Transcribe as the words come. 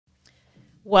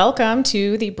Welcome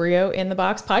to the BRIO in the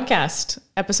Box podcast.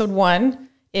 Episode 1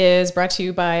 is brought to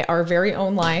you by our very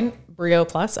own line, BRIO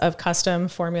Plus, of custom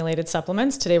formulated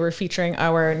supplements. Today we're featuring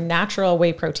our natural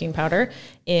whey protein powder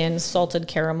in salted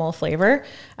caramel flavor.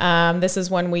 This is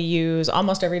one we use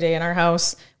almost every day in our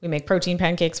house. We make protein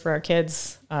pancakes for our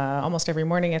kids almost every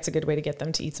morning. It's a good way to get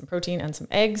them to eat some protein and some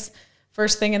eggs.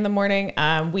 First thing in the morning,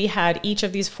 we had each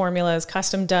of these formulas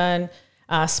custom done,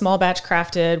 small batch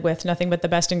crafted with nothing but the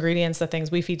best ingredients, the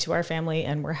things we feed to our family,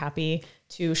 and we're happy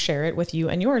to share it with you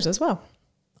and yours as well.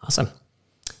 Awesome.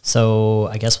 So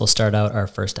I guess we'll start out our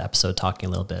first episode talking a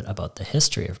little bit about the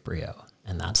history of BRIO,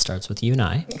 and that starts with you and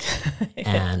I.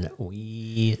 And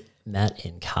we met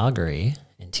in Calgary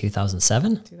in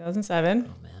 2007. 2007.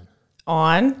 Oh man.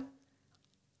 On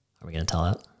Are we going to tell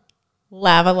it?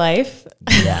 Lava Life.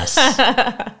 Yes.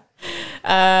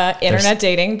 Internet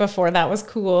dating before that was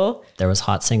cool. There was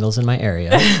hot singles in my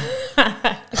area.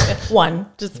 One.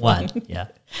 Yeah.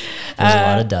 There's a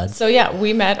lot of duds. So yeah,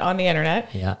 we met on the internet.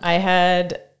 Yeah. I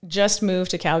had just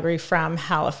moved to Calgary from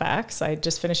Halifax. I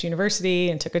just finished university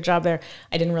and took a job there.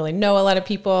 I didn't really know a lot of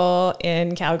people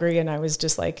in Calgary, and I was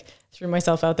just like threw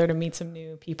myself out there to meet some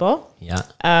new people.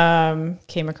 Yeah.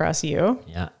 Came across you.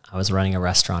 Yeah. I was running a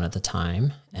restaurant at the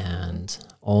time and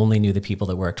only knew the people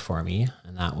that worked for me,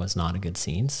 and that was not a good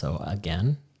scene. So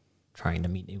again, trying to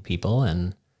meet new people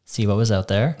and see what was out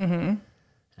there. Mm-hmm.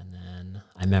 And then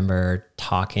I remember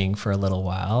talking for a little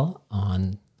while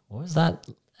on, what was that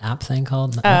app thing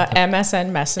called? MSN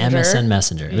Messenger. MSN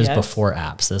Messenger. It was before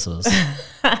apps. This was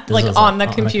like was on the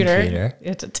computer. You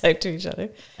had to type to each other.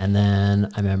 And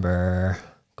then I remember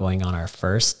going on our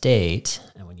first date,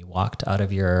 and when you walked out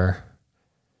of your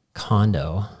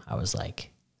condo, I was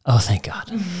like, oh, thank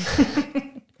God.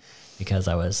 Because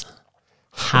I was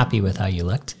happy with how you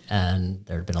looked, and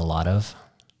there had been a lot of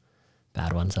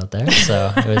bad ones out there.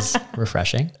 So it was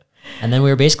refreshing. And then we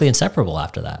were basically inseparable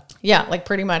after that. Yeah, like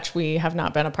pretty much we have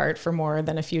not been apart for more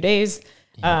than a few days.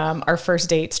 Yeah. Our first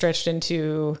date stretched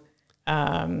into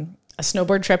a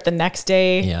snowboard trip the next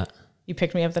day. Yeah. You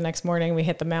picked me up the next morning. We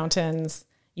hit the mountains.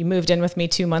 You moved in with me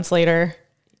 2 months later.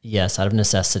 Yes, out of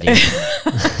necessity.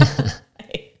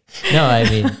 No, I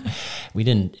mean, we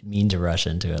didn't mean to rush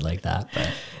into it like that, but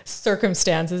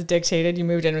circumstances dictated. You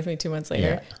moved in with me 2 months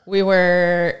later. Yeah. We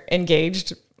were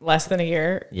engaged less than a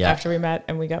year after we met,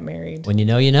 and we got married. When you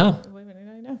know, you know.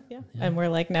 Yeah. And we're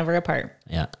like never apart.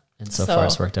 Yeah. And so far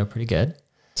it's worked out pretty good.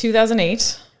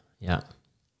 2008. Yeah.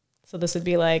 So this would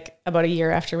be like about a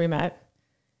year after we met.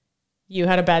 You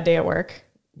had a bad day at work.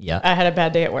 Yeah. I had a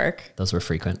bad day at work. Those were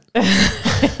frequent.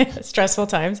 Stressful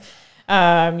times.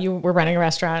 You were running a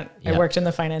restaurant. Yeah. I worked in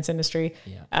the finance industry.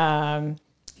 Yeah.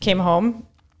 Came home,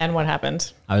 and what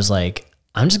happened? I was like,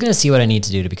 I'm just going to see what I need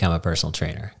to do to become a personal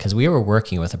trainer. Because we were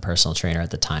working with a personal trainer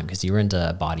at the time, because you were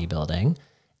into bodybuilding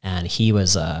and he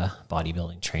was a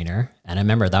bodybuilding trainer. And I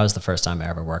remember that was the first time I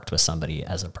ever worked with somebody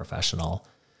as a professional.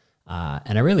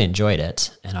 And I really enjoyed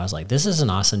it. And I was like, this is an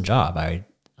awesome job. I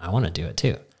want to do it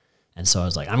too. And so I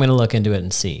was like, I'm going to look into it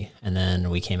and see. And then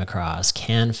we came across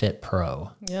CanFit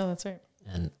Pro. Yeah, that's right.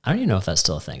 And I don't even know if that's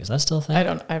still a thing. Is that still a thing?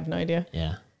 I have no idea.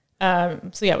 Yeah.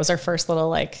 So yeah, it was our first little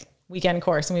like weekend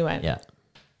course, and we went, yeah,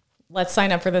 let's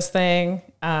sign up for this thing.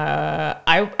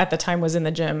 I, at the time, was in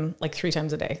the gym like 3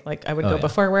 times a day. Like I would go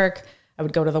before work, I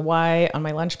would go to the Y on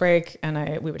my lunch break,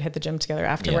 and we would hit the gym together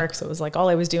after work. So it was like all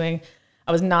I was doing.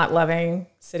 I was not loving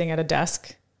sitting at a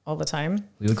desk all the time.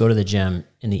 We would go to the gym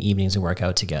in the evenings and work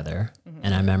out together. Mm-hmm.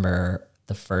 And I remember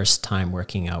the first time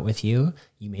working out with you,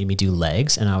 you made me do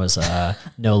legs, and I was a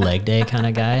no leg day kind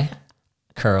of guy.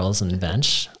 Curls and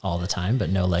bench all the time, but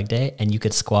no leg day. And you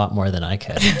could squat more than I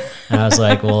could. And I was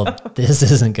like, well, this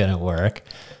isn't going to work.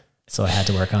 So I had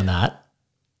to work on that.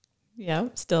 Yeah.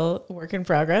 Still a work in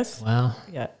progress. Well,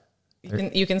 yeah.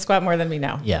 You can squat more than me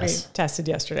now. Yes. We tested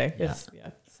yesterday. Yeah.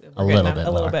 A little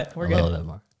bit. We're good. A little bit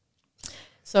more.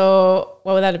 So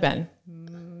what would that have been?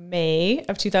 May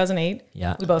of 2008.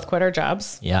 Yeah. We both quit our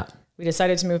jobs. Yeah. We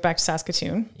decided to move back to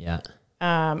Saskatoon. Yeah.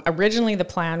 Originally the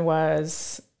plan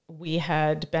was, we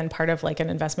had been part of like an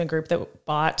investment group that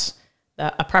bought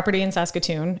a property in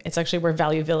Saskatoon. It's actually where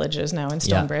Value Village is now in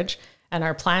Stonebridge. Yeah. And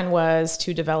our plan was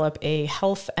to develop a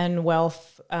health and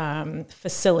wealth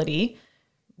facility,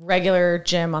 regular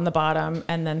gym on the bottom,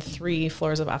 and then 3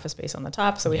 floors of office space on the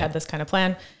top. So we had this kind of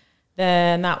plan.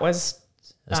 Then that was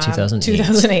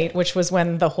 2008, which was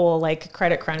when the whole like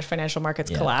credit crunch, financial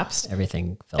markets collapsed.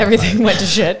 Everything went to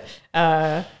shit.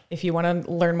 If you want to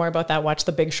learn more about that, watch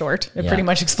The Big Short. It pretty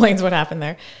much explains what happened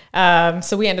there.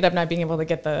 So we ended up not being able to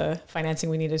get the financing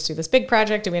we needed to do this big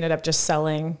project, and we ended up just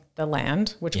selling the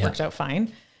land, which worked out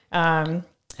fine.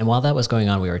 And while that was going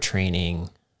on, we were training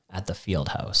at the field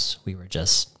house. We were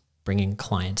just bringing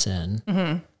clients in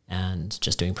and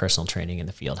just doing personal training in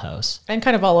the field house. And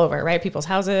kind of all over, right? People's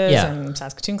houses and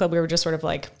Saskatoon Club. We were just sort of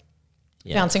like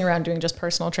bouncing around doing just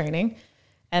personal training.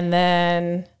 And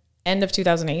then end of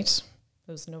 2008,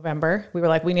 it was November, we were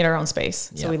like, we need our own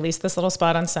space. So we leased this little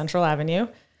spot on Central Avenue.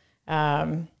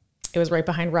 It was right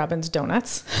behind Robin's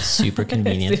Donuts. Super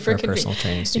convenient for a personal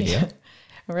training studio. Yeah.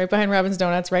 Right behind Robin's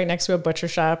Donuts, right next to a butcher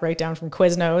shop, right down from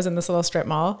Quiznos in this little strip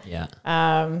mall. Yeah.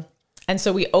 And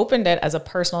so we opened it as a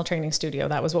personal training studio.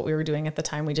 That was what we were doing at the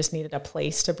time. We just needed a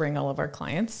place to bring all of our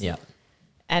clients. Yeah.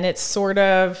 And it sort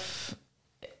of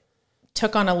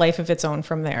took on a life of its own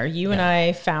from there. You and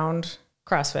I found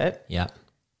CrossFit. Yeah.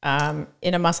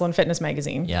 In a Muscle and Fitness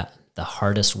magazine. Yeah. The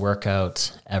hardest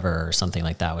workout ever or something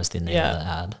like that was the name of the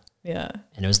ad. Yeah.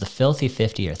 And it was the Filthy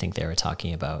 50, I think they were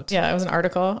talking about. Yeah, it was an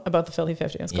article about the Filthy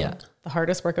 50. It was called The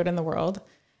Hardest Workout in the World.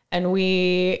 And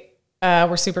we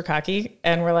were super cocky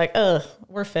and we're like, ugh,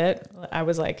 we're fit. I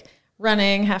was like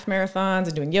running half marathons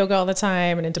and doing yoga all the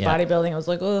time and into bodybuilding. I was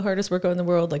like, oh, the hardest workout in the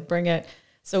world, like bring it.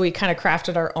 So we kind of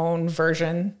crafted our own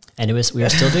version. And we were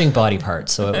still doing body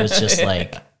parts. So it was just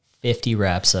like 50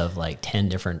 reps of like 10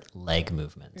 different leg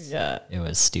movements. Yeah. It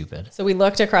was stupid. So we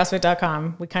looked at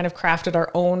CrossFit.com. We kind of crafted our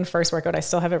own first workout. I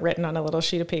still have it written on a little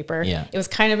sheet of paper. Yeah. It was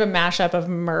kind of a mashup of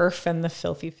Murph and the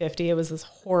Filthy 50. It was this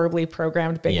horribly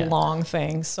programmed, big, long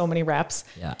thing. So many reps.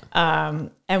 Yeah.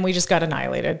 And we just got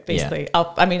annihilated, basically. Yeah.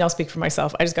 I'll speak for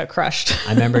myself. I just got crushed.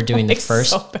 I remember doing the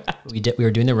first, so bad. We were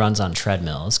doing the runs on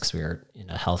treadmills because we were in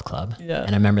a health club. Yeah.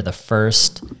 And I remember the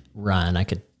first run, I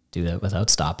could do it without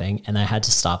stopping. And I had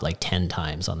to stop like 10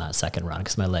 times on that second run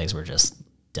because my legs were just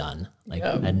done. Like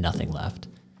I had nothing left.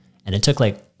 And it took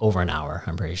like over an hour,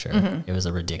 I'm pretty sure. It was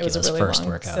a ridiculous really first long,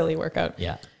 workout. Silly workout.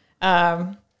 Yeah.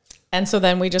 And so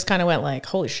then we just kind of went like,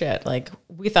 holy shit, like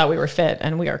we thought we were fit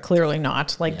and we are clearly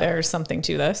not. Like there's something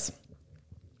to this.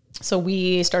 So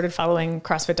we started following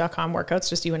CrossFit.com workouts,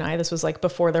 just you and I. This was like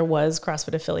before there was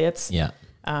CrossFit affiliates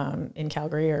in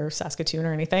Calgary or Saskatoon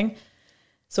or anything.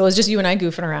 So it was just you and I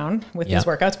goofing around with these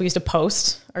workouts. We used to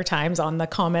post our times on the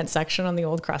comment section on the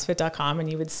old CrossFit.com and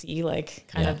you would see like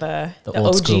kind of the old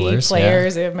OG schoolers,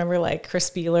 players. I remember like Chris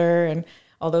Spieler and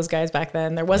all those guys back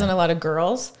then. There wasn't a lot of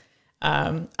girls.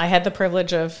 I had the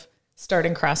privilege of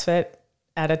starting CrossFit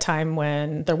at a time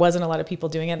when there wasn't a lot of people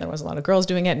doing it. And there wasn't a lot of girls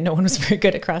doing it. And no one was very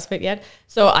good at CrossFit yet.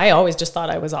 So I always just thought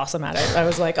I was awesome at it. I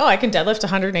was like, oh, I can deadlift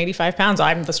 185 pounds.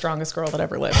 I'm the strongest girl that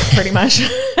ever lived, pretty much.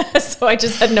 So I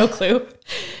just had no clue.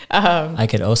 I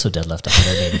could also deadlift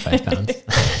 185 pounds.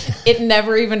 It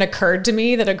never even occurred to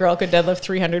me that a girl could deadlift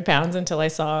 300 pounds until I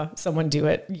saw someone do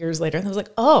it years later. And I was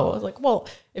like, well,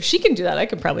 if she can do that, I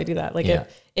could probably do that. Like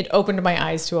it opened my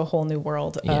eyes to a whole new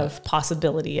world of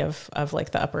possibility of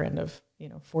like the upper end of,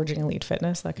 forging elite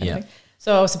fitness, that kind of thing.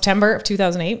 So September of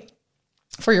 2008,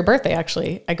 for your birthday,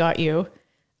 actually, I got you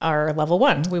our level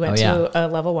 1. We went to a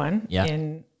level 1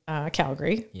 in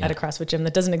Calgary at a CrossFit gym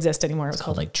that doesn't exist anymore. It was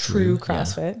called like True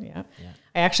CrossFit. Yeah.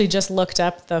 I actually just looked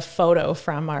up the photo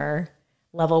from our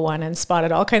level 1 and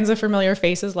spotted all kinds of familiar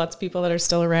faces, lots of people that are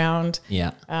still around.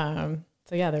 Yeah.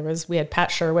 We had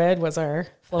Pat Sherwood was our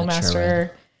flow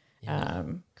master,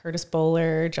 Curtis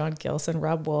Bowler, John Gilson,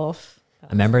 Rob Wolf. I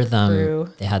remember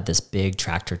them, they had this big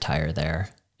tractor tire there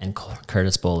and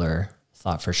Curtis Bowler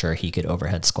thought for sure he could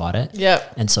overhead squat it.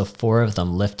 Yep. And so 4 of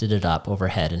them lifted it up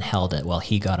overhead and held it while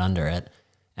he got under it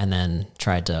and then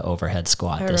tried to overhead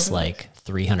squat this like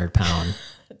 300-pound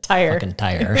fucking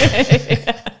tire.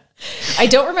 I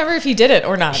don't remember if he did it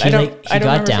or not. He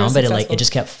got down, but it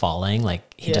just kept falling. Like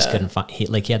he just couldn't find, he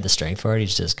had the strength for it. He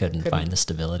just couldn't find the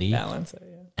stability. Balance it,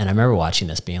 And I remember watching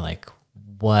this being like,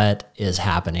 what is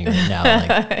happening right now?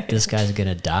 Like this guy's going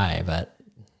to die, but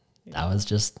that was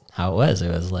just how it was.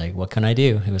 It was like, what can I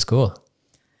do? It was cool.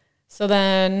 So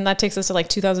then that takes us to like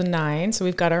 2009. So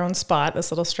we've got our own spot,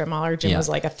 this little strip mall. Our gym was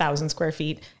like 1,000 square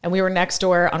feet. And we were next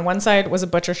door. On one side was a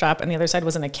butcher shop and the other side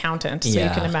was an accountant. So you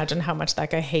can imagine how much that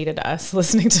guy hated us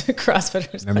listening to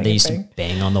CrossFitters. Remember they used to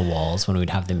bang on the walls when we'd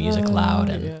have the music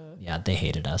loud and they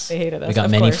hated us. We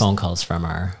got many phone calls from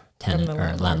our tenant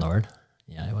or landlord.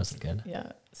 Yeah, it wasn't good.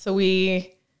 Yeah. So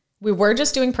we were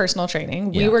just doing personal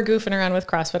training. We were goofing around with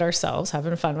CrossFit ourselves,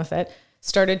 having fun with it.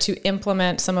 Started to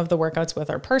implement some of the workouts with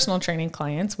our personal training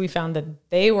clients. We found that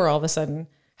they were all of a sudden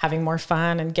having more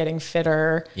fun and getting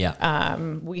fitter. Yeah.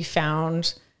 We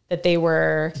found that they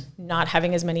were not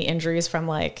having as many injuries from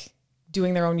like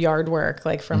doing their own yard work,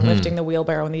 like from lifting the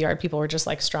wheelbarrow in the yard. People were just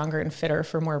like stronger and fitter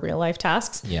for more real life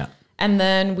tasks. Yeah. And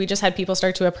then we just had people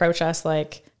start to approach us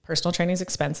like personal training is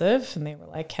expensive. And they were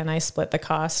like, can I split the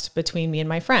cost between me and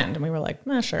my friend? And we were like,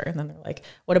 sure. And then they're like,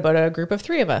 what about a group of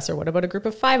 3 of us? Or what about a group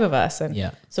of 5 of us?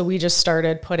 And so we just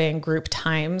started putting group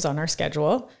times on our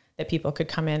schedule that people could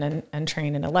come in and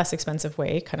train in a less expensive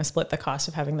way, kind of split the cost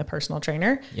of having the personal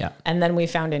trainer. Yeah. And then we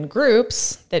found in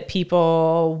groups that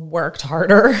people worked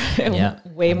harder,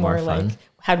 way more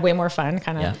had way more fun.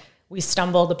 Kind of, we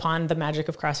stumbled upon the magic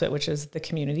of CrossFit, which is the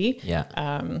community. Yeah.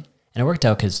 And it worked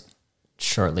out because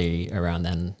shortly around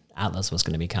then Atlas was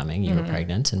going to be coming. You were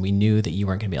pregnant, and we knew that you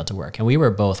weren't going to be able to work. And we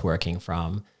were both working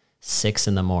from 6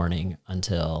 a.m.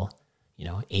 until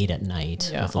 8 at night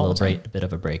with a little bit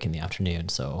of a break in the afternoon.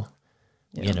 So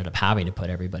we ended up having to put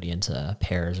everybody into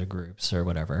pairs or groups or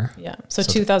whatever. Yeah. So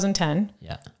 2010,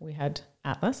 we had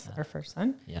Atlas, our first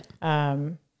son. Yeah.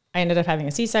 I ended up having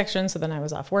a C-section. So then I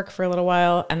was off work for a little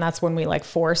while. And that's when we like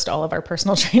forced all of our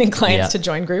personal training clients to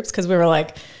join groups. Cause we were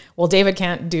like, well, David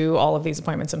can't do all of these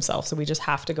appointments himself. So we just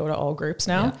have to go to all groups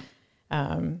now.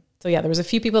 So there was a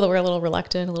few people that were a little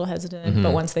reluctant, a little hesitant,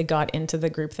 but once they got into the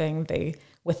group thing,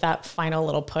 with that final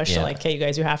little push, like, okay, you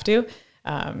guys, you have to,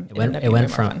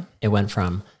 it went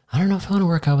from, I don't know if I want to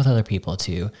work out with other people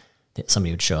to that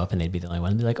somebody would show up and they'd be the only one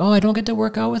and be like, oh, I don't get to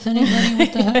work out with anybody.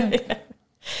 What the heck?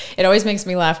 It always makes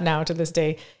me laugh now to this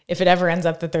day. If it ever ends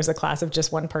up that there's a class of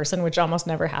just one person, which almost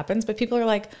never happens, but people are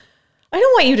like, I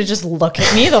don't want you to just look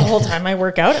at me the whole time I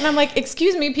work out. And I'm like,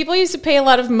 excuse me, people used to pay a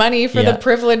lot of money for the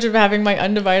privilege of having my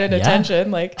undivided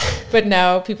attention. But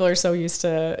now people are so used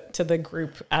to the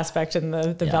group aspect and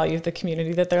the value of the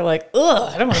community that they're like,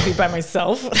 ugh, I don't want to be by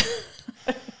myself.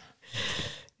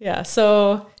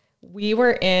 So we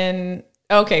were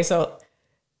so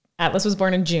Atlas was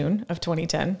born in June of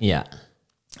 2010. Yeah.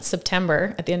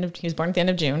 September he was born at the end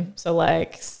of June. So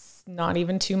like not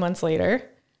even 2 months later,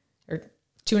 or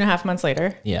 2.5 months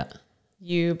later,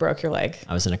 you broke your leg.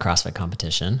 I was in a CrossFit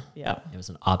competition. Yeah. It was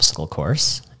an obstacle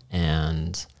course.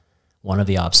 And one of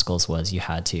the obstacles was you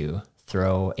had to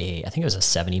throw I think it was a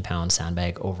 70-pound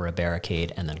sandbag over a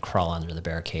barricade and then crawl under the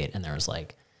barricade. And there was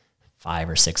like 5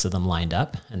 or 6 of them lined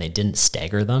up and they didn't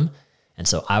stagger them. And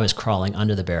so I was crawling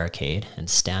under the barricade and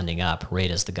standing up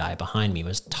right as the guy behind me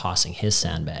was tossing his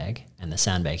sandbag, and the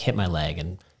sandbag hit my leg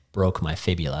and broke my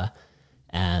fibula.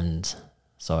 And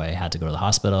so I had to go to the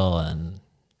hospital. And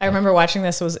I remember watching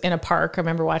this. It was in a park. I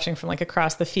remember watching from like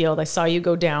across the field. I saw you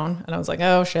go down and I was like,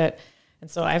 oh shit. And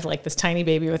so I have like this tiny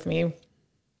baby with me,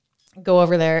 go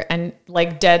over there, and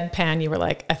like deadpan, you were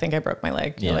like, I think I broke my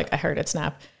leg. You're like, I heard it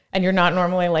snap. And you're not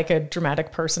normally like a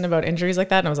dramatic person about injuries like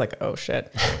that. And I was like, oh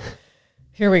shit.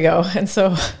 Here we go. And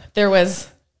so there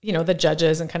was, the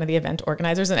judges and kind of the event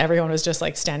organizers, and everyone was just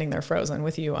like standing there frozen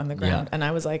with you on the ground. And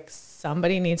I was like,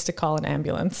 somebody needs to call an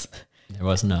ambulance. There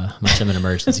wasn't much of an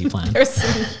emergency plan. There's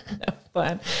no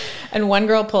plan. And one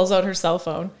girl pulls out her cell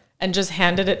phone and just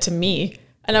handed it to me.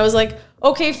 And I was like,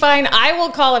 okay, fine. I will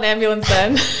call an ambulance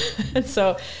then. And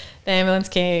so the ambulance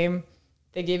came.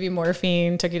 They gave you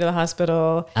morphine, took you to the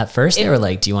hospital. At first they were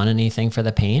like, do you want anything for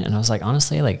the pain? And I was like,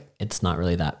 honestly, like, it's not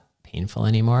really that painful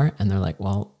anymore. And they're like,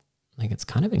 well, like, it's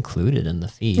kind of included in the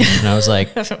fee. And I was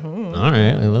like, all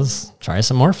right, let's try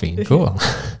some morphine. Cool.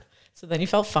 So then you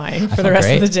felt fine for the rest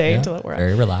of the day until it worked.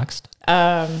 Very relaxed.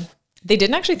 They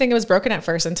didn't actually think it was broken at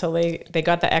first until they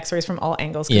got the x-rays from all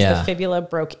angles, because the fibula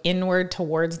broke inward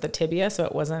towards the tibia, so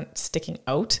it wasn't sticking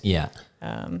out. Yeah.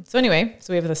 So anyway,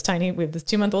 we have this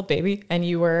 2-month-old baby, and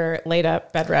you were laid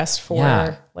up bed rest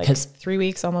for like 3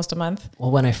 weeks, almost a month. Well,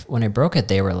 when I broke it,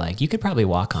 they were like, you could probably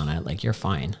walk on it, like, you're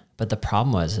fine. But the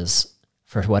problem was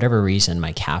for whatever reason,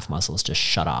 my calf muscles just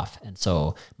shut off. And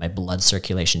so my blood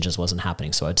circulation just wasn't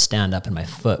happening. So I'd stand up and my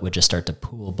foot would just start to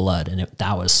pool blood. And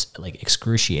that was like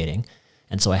excruciating.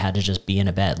 And so I had to just be in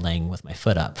a bed laying with my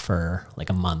foot up for like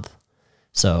a month.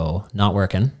 So not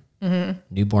working,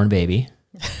 newborn baby.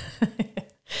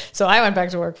 So I went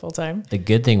back to work full time. The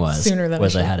good thing was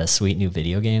I had a sweet new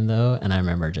video game though. And I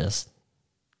remember just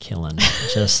killing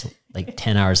just like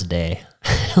 10 hours a day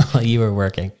while you were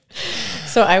working.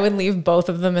 So I would leave both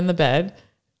of them in the bed,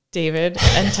 David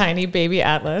and tiny baby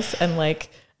Atlas, and like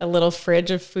a little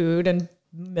fridge of food and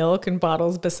milk and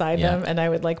bottles beside them. And I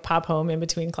would like pop home in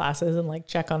between classes and like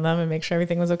check on them and make sure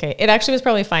everything was okay. It actually was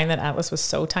probably fine that Atlas was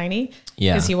so tiny,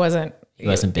 because he wasn't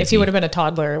big. If he would have been a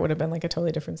toddler, it would have been like a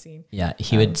totally different scene. Yeah.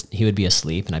 He would be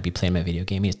asleep and I'd be playing my video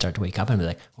game. He'd start to wake up and I'd be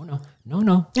like, oh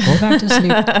no, go back to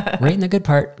sleep. Right in the good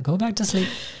part. Go back to sleep.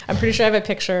 I'm pretty sure I have a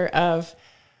picture of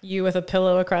you with a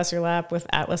pillow across your lap with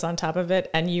Atlas on top of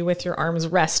it, and you with your arms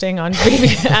resting on baby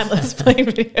Atlas playing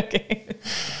video games.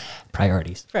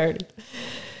 Priorities.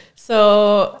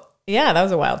 So yeah, that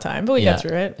was a wild time, but we got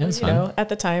through it. It was you fun. know, at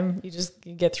the time you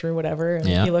get through whatever and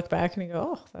you look back and you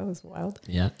go, oh, that was wild.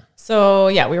 Yeah. So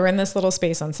yeah, we were in this little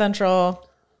space on Central.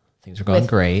 Things were going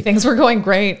great. Things were going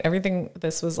great. Everything,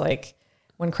 this was like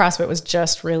when CrossFit was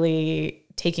just really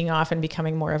taking off and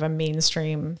becoming more of a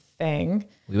mainstream thing.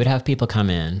 We would have people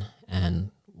come in and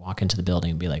walk into the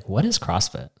building and be like, what is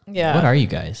CrossFit? Yeah. What are you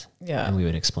guys? Yeah. And we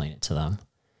would explain it to them.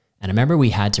 And I remember we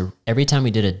had to, every time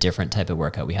we did a different type of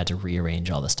workout, we had to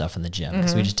rearrange all the stuff in the gym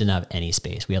because we just didn't have any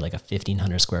space. We had like a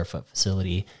 1,500 square foot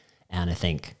facility. And I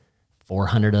think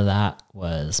 400 of that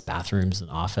was bathrooms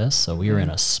and office. So we were in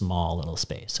a small little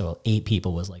space. So 8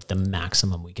 people was like the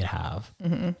maximum we could have.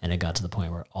 And it got to the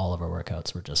point where all of our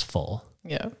workouts were just full.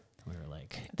 Yeah. We were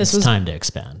like, This it's was time to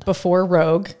expand. Before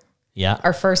Rogue. Yeah.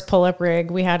 Our first pull-up rig,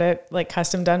 we had it like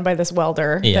custom done by this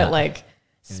welder that like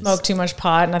smoked too much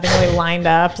pot, nothing really lined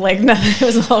up, like nothing.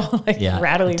 It was all like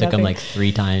rattly. It took them like 3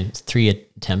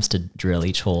 attempts to drill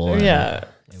each hole. Yeah.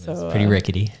 It was pretty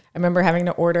rickety. I remember having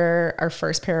to order our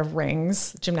first pair of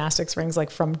rings, gymnastics rings,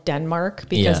 like from Denmark,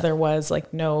 because there was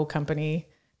like no company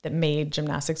that made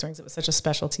gymnastics rings. It was such a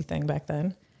specialty thing back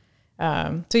then.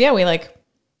 So yeah, we like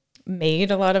made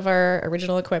a lot of our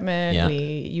original equipment. Yeah.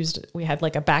 We had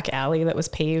like a back alley that was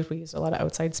paved. We used a lot of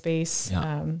outside space.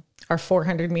 Yeah. Our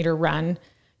 400-meter run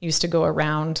used to go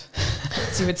around.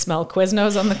 So you would smell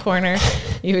Quiznos on the corner.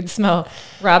 You would smell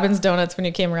Robin's Donuts when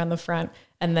you came around the front.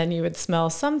 And then you would smell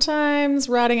sometimes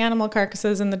rotting animal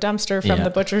carcasses in the dumpster from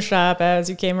the butcher shop as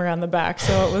you came around the back.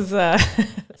 So it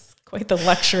was quite the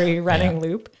luxury running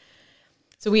loop.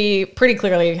 So we pretty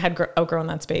clearly had outgrown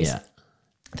that space. Yeah.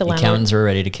 The accountants were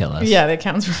ready to kill us. Yeah, the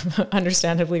accountants were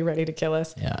understandably ready to kill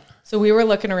us. Yeah. So we were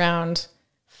looking around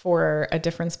for a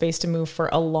different space to move for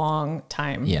a long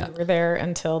time. Yeah. We were there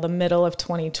until the middle of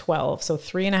 2012. So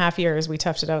 3.5 years we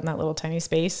toughed it out in that little tiny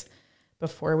space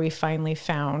before we finally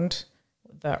found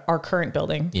our current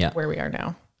building where we are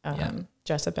now.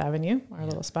 Jessup Avenue, our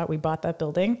little spot. We bought that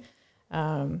building.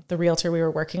 The realtor we were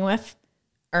working with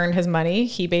earned his money.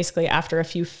 He basically, after a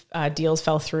few deals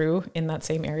fell through in that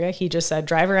same area, he just said,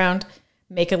 drive around,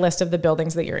 make a list of the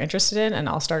buildings that you're interested in, and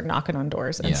I'll start knocking on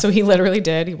doors. And so he literally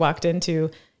did. He walked into,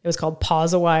 it was called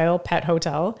Pause a While Pet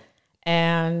Hotel,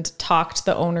 and talked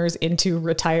the owners into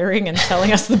retiring and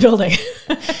selling us the building.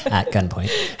 At gunpoint.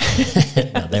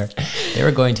 No, they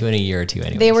were going to in a year or two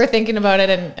anyway. They were thinking about it,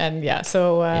 and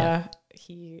so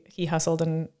he hustled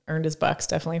and earned his bucks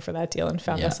definitely for that deal and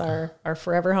found us our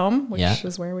forever home, which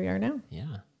is where we are now.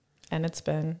 Yeah. And it's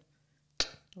been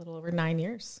a little over 9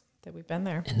 years that we've been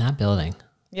there. In that building.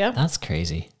 Yeah. That's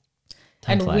crazy.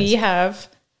 Time and flies. we have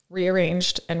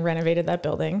rearranged and renovated that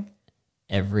building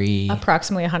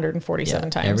approximately 147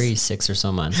 times. Every 6 or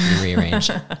so months we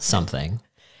rearrange something.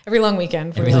 Every long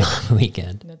weekend. Every long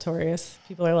weekend. Notorious.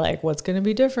 People are like, what's going to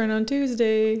be different on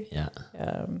Tuesday? Yeah.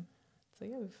 So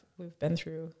yeah, we've been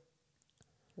through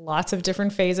lots of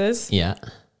different phases. Yeah.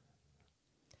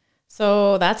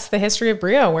 So that's the history of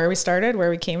BRIO, where we started, where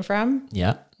we came from.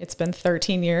 Yeah. It's been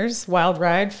 13 years, wild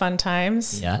ride, fun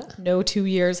times. Yeah. No 2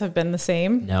 years have been the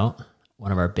same. No.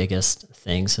 One of our biggest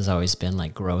things has always been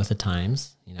like grow with the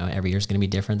times. You know, every year's going to be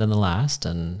different than the last,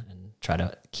 and try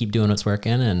to keep doing what's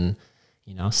working and,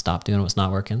 you know, stop doing what's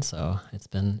not working. So it's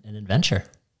been an adventure.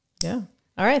 Yeah.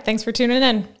 All right. Thanks for tuning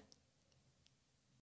in.